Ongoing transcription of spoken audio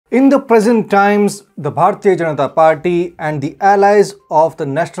In the present times, the Bharatiya Janata Party and the allies of the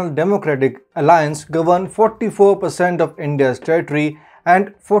National Democratic Alliance govern 44% of India's territory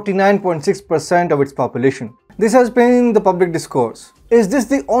and 49.6% of its population. This has been the public discourse. Is this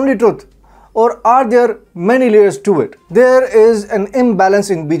the only truth? Or are there many layers to it? There is an imbalance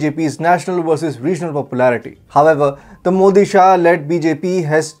in BJP's national versus regional popularity. However, the Modi-Shah led BJP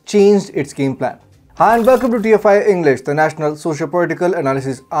has changed its game plan. Hi and welcome to TFI English, the national socio-political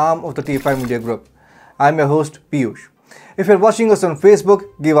analysis arm of the TFI Media Group. I'm your host Piyush. If you're watching us on Facebook,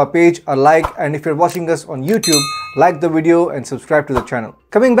 give our page a like, and if you're watching us on YouTube, like the video and subscribe to the channel.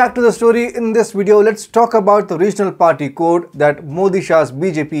 Coming back to the story in this video, let's talk about the regional party code that Modi-Shah's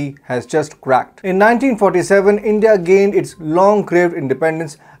BJP has just cracked. In 1947, India gained its long-craved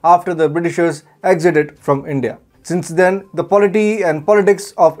independence after the Britishers exited from India. Since then, the polity and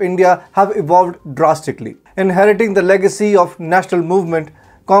politics of India have evolved drastically. Inheriting the legacy of national movement,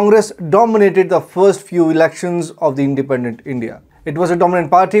 Congress dominated the first few elections of the independent India. It was a dominant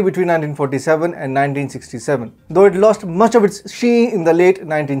party between 1947 and 1967, though it lost much of its sheen in the late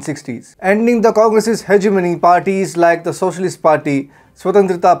 1960s. Ending the Congress's hegemony, parties like the Socialist Party,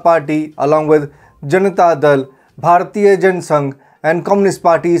 Swatantrata Party, along with Janata Dal, Bharatiya Jan Sangh and Communist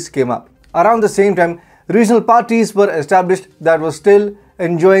parties came up. Around the same time, regional parties were established that were still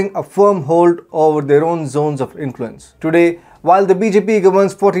enjoying a firm hold over their own zones of influence. Today, while the BJP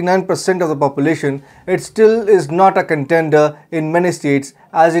governs 49% of the population, it still is not a contender in many states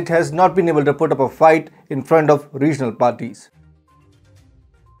as it has not been able to put up a fight in front of regional parties.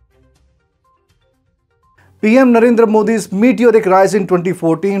 PM Narendra Modi's meteoric rise in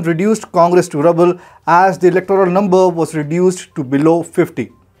 2014 reduced Congress to rubble as the electoral number was reduced to below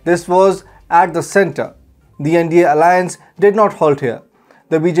 50. This was at the centre. The NDA alliance did not halt here.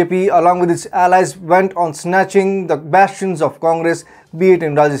 The BJP, along with its allies, went on snatching the bastions of Congress, be it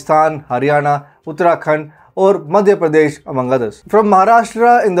in Rajasthan, Haryana, Uttarakhand or Madhya Pradesh, among others. From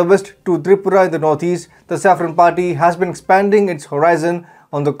Maharashtra in the west to Tripura in the northeast, the Saffron Party has been expanding its horizon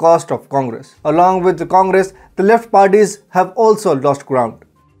on the cost of Congress. Along with the Congress, the left parties have also lost ground.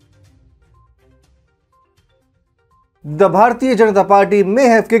 The Bharatiya Janata Party may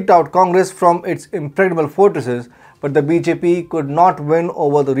have kicked out Congress from its impregnable fortresses, but the BJP could not win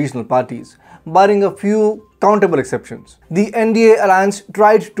over the regional parties, barring a few countable exceptions. The NDA alliance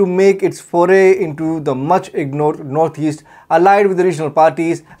tried to make its foray into the much-ignored Northeast, allied with the regional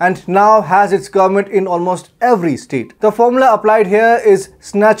parties, and now has its government in almost every state. The formula applied here is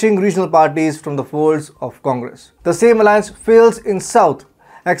snatching regional parties from the folds of Congress. The same alliance fails in South,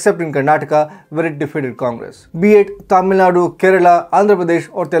 except in Karnataka, where it defeated Congress. Be it Tamil Nadu, Kerala, Andhra Pradesh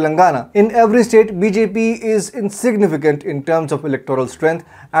or Telangana, in every state BJP is insignificant in terms of electoral strength,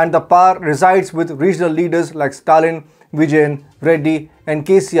 and the power resides with regional leaders like Stalin, Vijayan, Reddy and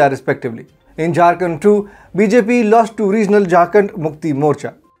KCR respectively. In Jharkhand too, BJP lost to regional Jharkhand Mukti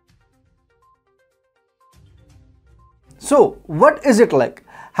Morcha. So, what is it like?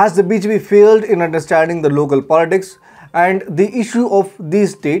 Has the BJP failed in understanding the local politics and the issue of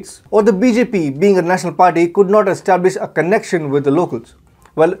these states, or the BJP, being a national party, could not establish a connection with the locals?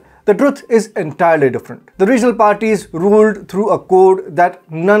 Well, the truth is entirely different. The regional parties ruled through a code that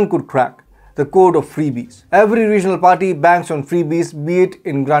none could crack, the code of freebies. Every regional party banks on freebies, be it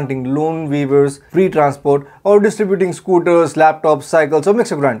in granting loan waivers, free transport, or distributing scooters, laptops, cycles or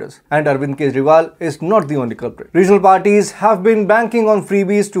mixer grinders. And Arvind Kejriwal is not the only culprit. Regional parties have been banking on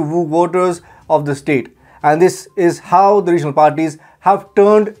freebies to woo voters of the state. And this is how the regional parties have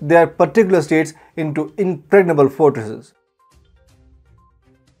turned their particular states into impregnable fortresses.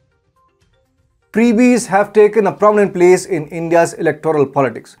 Freebies have taken a prominent place in India's electoral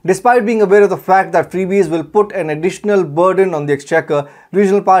politics. Despite being aware of the fact that freebies will put an additional burden on the exchequer,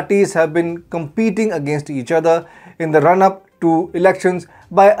 regional parties have been competing against each other in the run-up to elections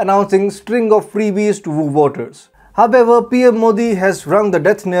by announcing a string of freebies to woo voters. However, PM Modi has rung the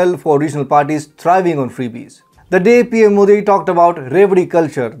death knell for regional parties thriving on freebies. The day PM Modi talked about Revdi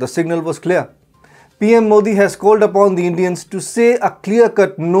culture, the signal was clear. PM Modi has called upon the Indians to say a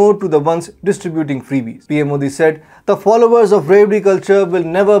clear-cut no to the ones distributing freebies. PM Modi said, "The followers of Revdi culture will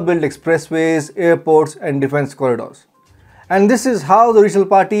never build expressways, airports and defense corridors." And this is how the regional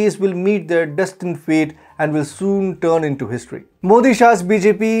parties will meet their destined fate and will soon turn into history. Modi-Shah's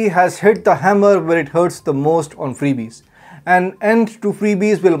BJP has hit the hammer where it hurts the most on freebies. An end to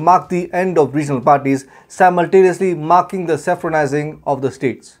freebies will mark the end of regional parties, simultaneously marking the saffronizing of the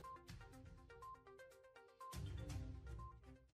states.